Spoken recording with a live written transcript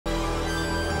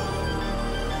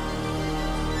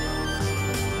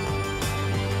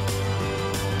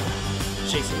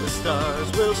Chasing the stars,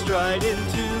 we'll stride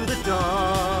into the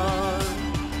dawn.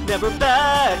 Never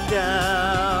back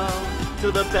down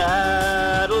till the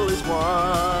battle is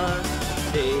won.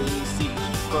 Face each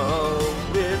foe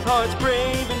with hearts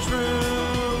brave and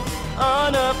true,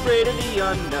 unafraid of the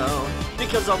unknown,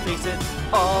 because I'll face it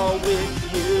all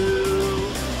with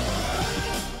you.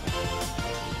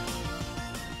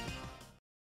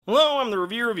 Hello, I'm the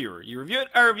reviewer. You review it,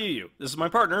 I review you. This is my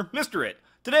partner, Mr. It.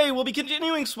 Today, we'll be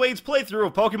continuing Suede's playthrough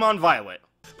of Pokemon Violet.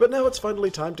 But now it's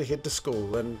finally time to head to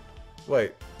school, and...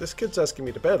 wait, this kid's asking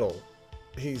me to battle.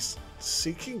 He's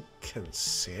seeking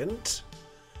consent?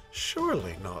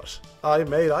 Surely not. I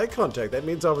made eye contact, that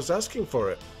means I was asking for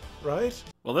it, right?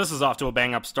 Well, this is off to a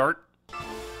bang-up start.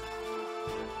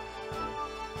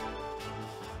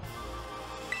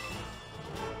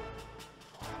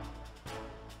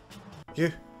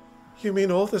 You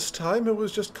mean all this time it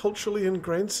was just culturally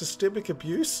ingrained systemic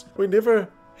abuse? We never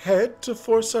had to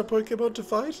force our Pokemon to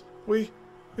fight? We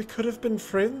could have been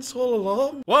friends all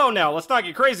along? Whoa, now, let's not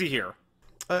get crazy here.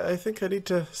 I think I need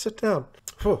to sit down.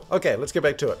 Whew. Okay, let's get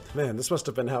back to it. Man, this must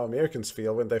have been how Americans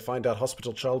feel when they find out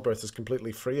hospital childbirth is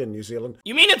completely free in New Zealand.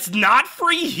 You mean it's not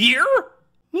free here?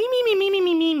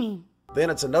 Me. Then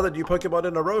it's another new Pokemon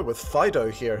in a row with Fido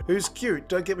here, who's cute,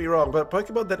 don't get me wrong, but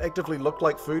Pokemon that actively look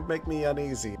like food make me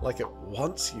uneasy, like it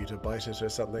wants you to bite it or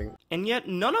something. And yet,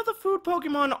 none of the food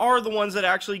Pokemon are the ones that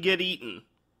actually get eaten.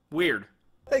 Weird.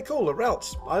 Hey, cool, a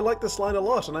Routes. I like this line a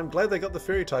lot, and I'm glad they got the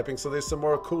fairy typing so there's some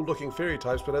more cool-looking fairy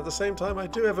types, but at the same time, I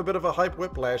do have a bit of a hype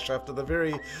whiplash after the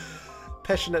very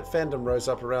passionate fandom rose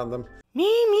up around them.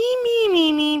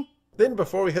 Me. Then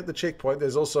before we hit the checkpoint,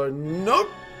 there's also nope!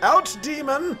 Out,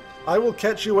 demon! I will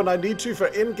catch you when I need to for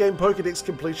endgame Pokedex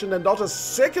completion and not a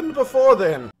second before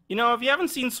then! You know, if you haven't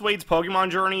seen Suede's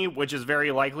Pokemon journey, which is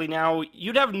very likely now,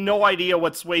 you'd have no idea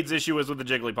what Suede's issue is with the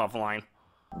Jigglypuff line.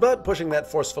 But pushing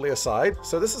that forcefully aside,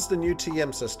 so this is the new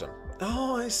TM system.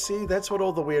 Oh, I see, that's what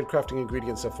all the weird crafting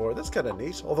ingredients are for. That's kinda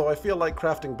neat, although I feel like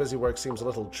crafting busywork seems a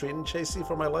little trend-chasey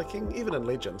for my liking, even in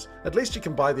Legends. At least you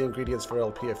can buy the ingredients for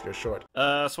LP if you're short.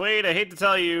 Suede, I hate to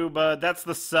tell you, but that's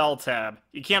the Sell tab.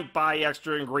 You can't buy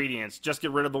extra ingredients, just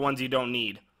get rid of the ones you don't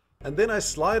need. And then I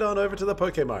slide on over to the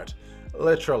Pokemart.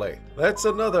 Literally. That's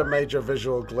another major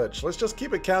visual glitch. Let's just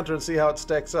keep a counter and see how it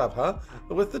stacks up, huh?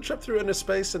 With the trip through inner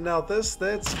space and now this,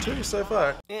 that's 2 so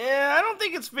far. Yeah, I don't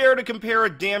think it's fair to compare a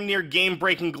damn near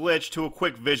game-breaking glitch to a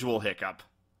quick visual hiccup.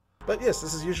 But yes,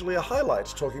 this is usually a highlight,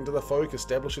 talking to the folk,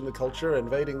 establishing the culture,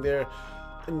 invading their...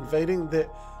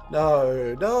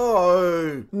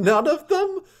 No, none of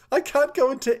them? I can't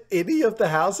go into any of the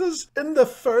houses in the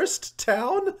first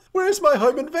town? Where's my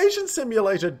home invasion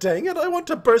simulator? Dang it, I want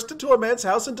to burst into a man's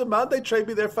house and demand they trade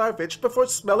me their Farfetch'd before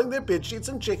smelling their bedsheets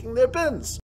and checking their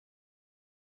bins.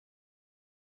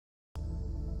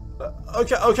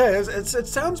 Okay, it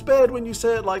sounds bad when you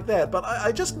say it like that, but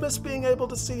I just miss being able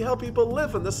to see how people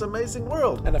live in this amazing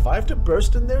world. And if I have to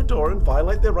burst in their door and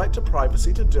violate their right to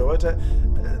privacy to do it,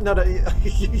 no,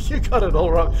 you got it all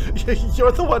wrong.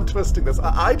 You're the one twisting this.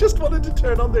 I just wanted to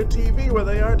turn on their TV when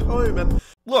they aren't home and...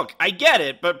 Look, I get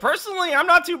it, but personally, I'm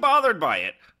not too bothered by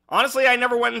it. Honestly, I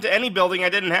never went into any building I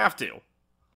didn't have to.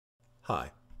 Hi,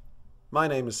 my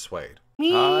name is Suede.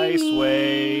 Hi,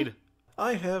 Suede.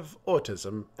 I have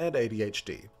autism and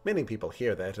ADHD. Many people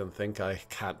hear that and think I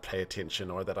can't pay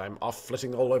attention or that I'm off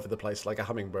flitting all over the place like a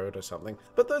hummingbird or something.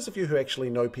 But those of you who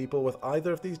actually know people with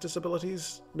either of these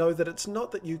disabilities know that it's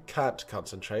not that you can't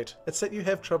concentrate, it's that you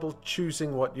have trouble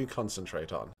choosing what you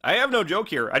concentrate on. I have no joke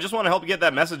here, I just want to help you get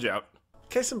that message out.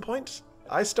 Case in point,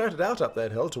 I started out up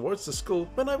that hill towards the school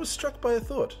when I was struck by a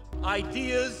thought.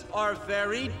 Ideas are a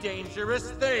very dangerous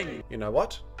thing. You know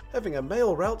what? Having a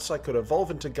male Routes I could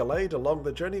evolve into Gallade along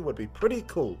the journey would be pretty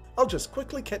cool. I'll just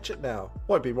quickly catch it now.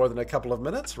 Won't be more than a couple of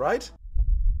minutes, right?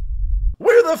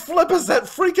 Where the flip is that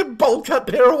freaking bowl-cut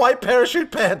pair of white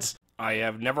parachute pants? I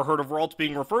have never heard of Routes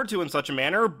being referred to in such a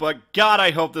manner, but God,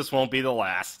 I hope this won't be the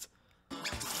last.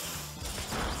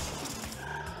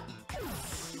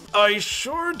 I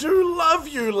sure do love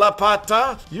you, La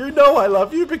Pata. You know I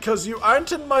love you because you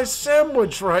aren't in my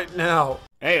sandwich right now.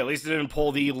 Hey, at least it didn't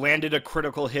pull the landed a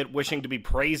critical hit wishing to be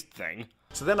praised thing.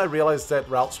 So then I realized that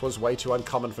Routes was way too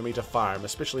uncommon for me to farm,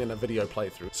 especially in a video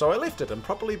playthrough. So I left it and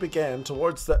properly began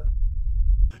towards the...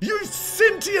 You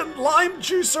sentient lime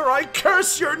juicer, I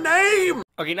curse your name!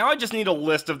 Okay, now I just need a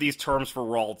list of these terms for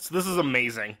Routes. This is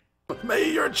amazing.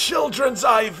 May your children's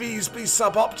IVs be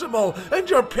suboptimal and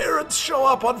your parents show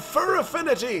up on Fur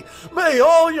Affinity. May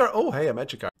all your... Oh, hey, a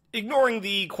Magikarp. Ignoring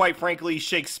the, quite frankly,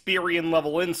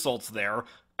 Shakespearean-level insults there,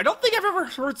 I don't think I've ever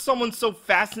heard someone so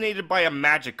fascinated by a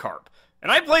Magikarp.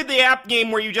 And I played the app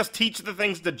game where you just teach the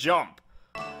things to jump.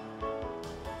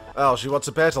 Oh, she wants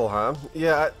a battle, huh?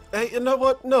 Yeah, hey, you know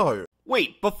what? No.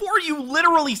 Wait, before you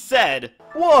literally said...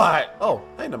 What? Oh,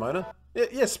 hey, Nimona.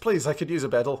 Yes, please, I could use a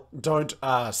battle. Don't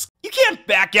ask. You can't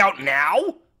back out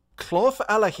now! Cloth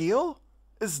Alahil?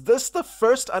 Is this the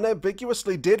first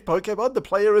unambiguously dead Pokemon the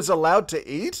player is allowed to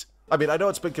eat? I mean, I know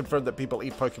it's been confirmed that people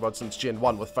eat Pokemon since Gen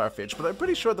 1 with Farfetch, but I'm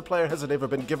pretty sure the player hasn't ever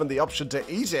been given the option to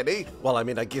eat any. Well, I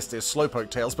mean, I guess there's Slowpoke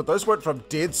tails, but those weren't from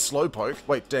dead Slowpoke.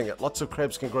 Wait, dang it, lots of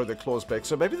crabs can grow their claws back,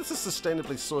 so maybe this is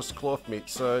sustainably sourced cloth meat,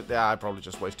 so yeah, I probably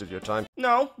just wasted your time.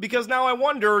 No, because now I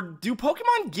wonder, do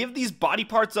Pokemon give these body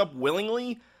parts up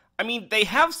willingly? I mean, they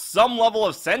have some level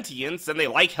of sentience, and they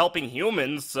like helping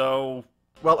humans, so...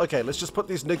 Well, okay, let's just put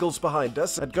these niggles behind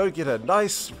us and go get a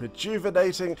nice,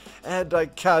 rejuvenating, and I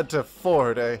can't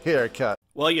afford a haircut.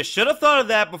 Well, you should have thought of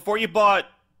that before you bought...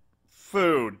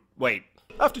 food. Wait.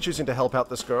 After choosing to help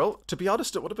out this girl, to be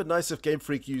honest, it would have been nice if Game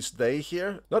Freak used they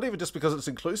here. Not even just because it's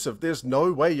inclusive, there's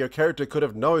no way your character could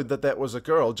have known that that was a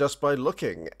girl just by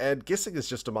looking, and guessing is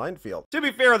just a minefield. To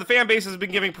be fair, the fanbase has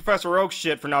been giving Professor Oak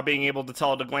shit for not being able to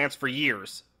tell at a glance for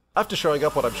years. After showing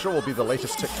up what I'm sure will be the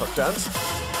latest TikTok dance,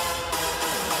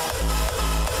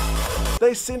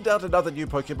 they send out another new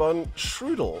Pokemon,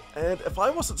 Shroodle, and if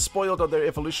I wasn't spoiled on their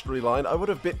evolutionary line, I would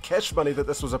have bet cash money that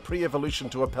this was a pre-evolution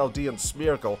to a Paldean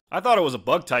Smeargle. I thought it was a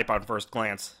bug type on first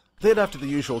glance. Then after the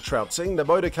usual trouncing,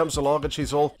 Nimona comes along and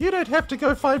she's all, "You don't have to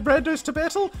go find randos to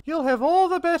battle, you'll have all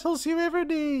the battles you ever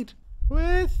need.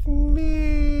 With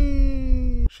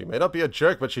me." She may not be a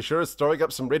jerk, but she sure is throwing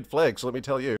up some red flags, let me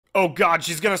tell you. Oh god,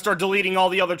 she's gonna start deleting all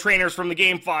the other trainers from the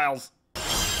game files.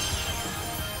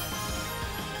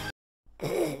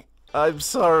 I'm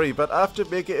sorry, but after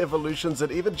Mega Evolutions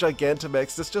and even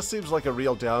Gigantamax, this just seems like a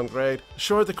real downgrade.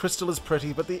 Sure, the crystal is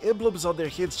pretty, but the emblems on their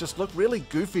heads just look really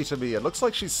goofy to me. It looks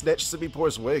like she snatched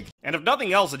Simipour's wig. And if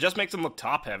nothing else, it just makes them look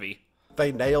top-heavy.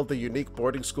 They nailed the unique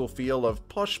boarding school feel of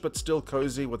posh but still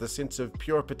cozy with a sense of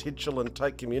pure potential and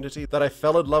tight community that I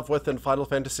fell in love with in Final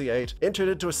Fantasy VIII, entered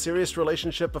into a serious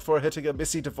relationship before hitting a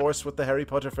messy divorce with the Harry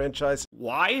Potter franchise.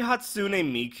 Why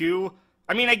Hatsune Miku?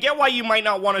 I mean, I get why you might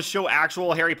not want to show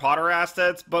actual Harry Potter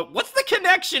assets, but what's the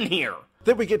connection here?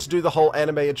 Then we get to do the whole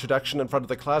anime introduction in front of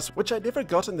the class, which I never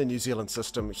got in the New Zealand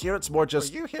system. Here it's more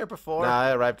just, "Were you here before?" Nah,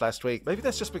 I arrived last week. Maybe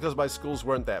that's just because my schools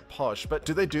weren't that posh, but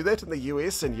do they do that in the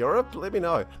US and Europe? Let me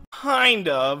know. Kind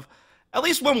of. At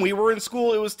least when we were in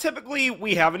school, it was typically,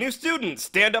 we have a new student,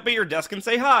 stand up at your desk and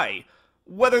say hi.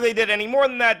 Whether they did any more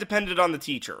than that depended on the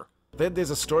teacher. Then there's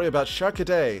a story about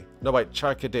Charcadet. No wait,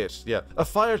 Charcadet, yeah. A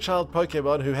fire child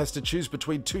Pokemon who has to choose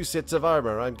between two sets of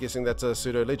armor. I'm guessing that's a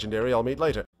pseudo-legendary I'll meet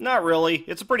later. Not really,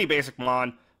 it's a pretty basic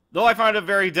mon, though I find it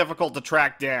very difficult to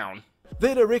track down.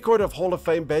 Then a record of Hall of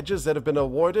Fame badges that have been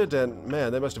awarded, and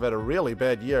man, they must have had a really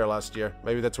bad year last year.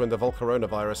 Maybe that's when the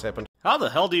Volcoronavirus happened. How the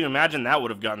hell do you imagine that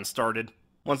would have gotten started?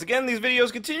 Once again, these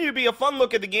videos continue to be a fun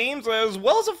look at the games, as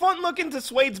well as a fun look into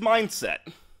Suede's mindset.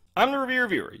 I'm the review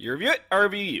reviewer. You review it, I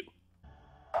review you.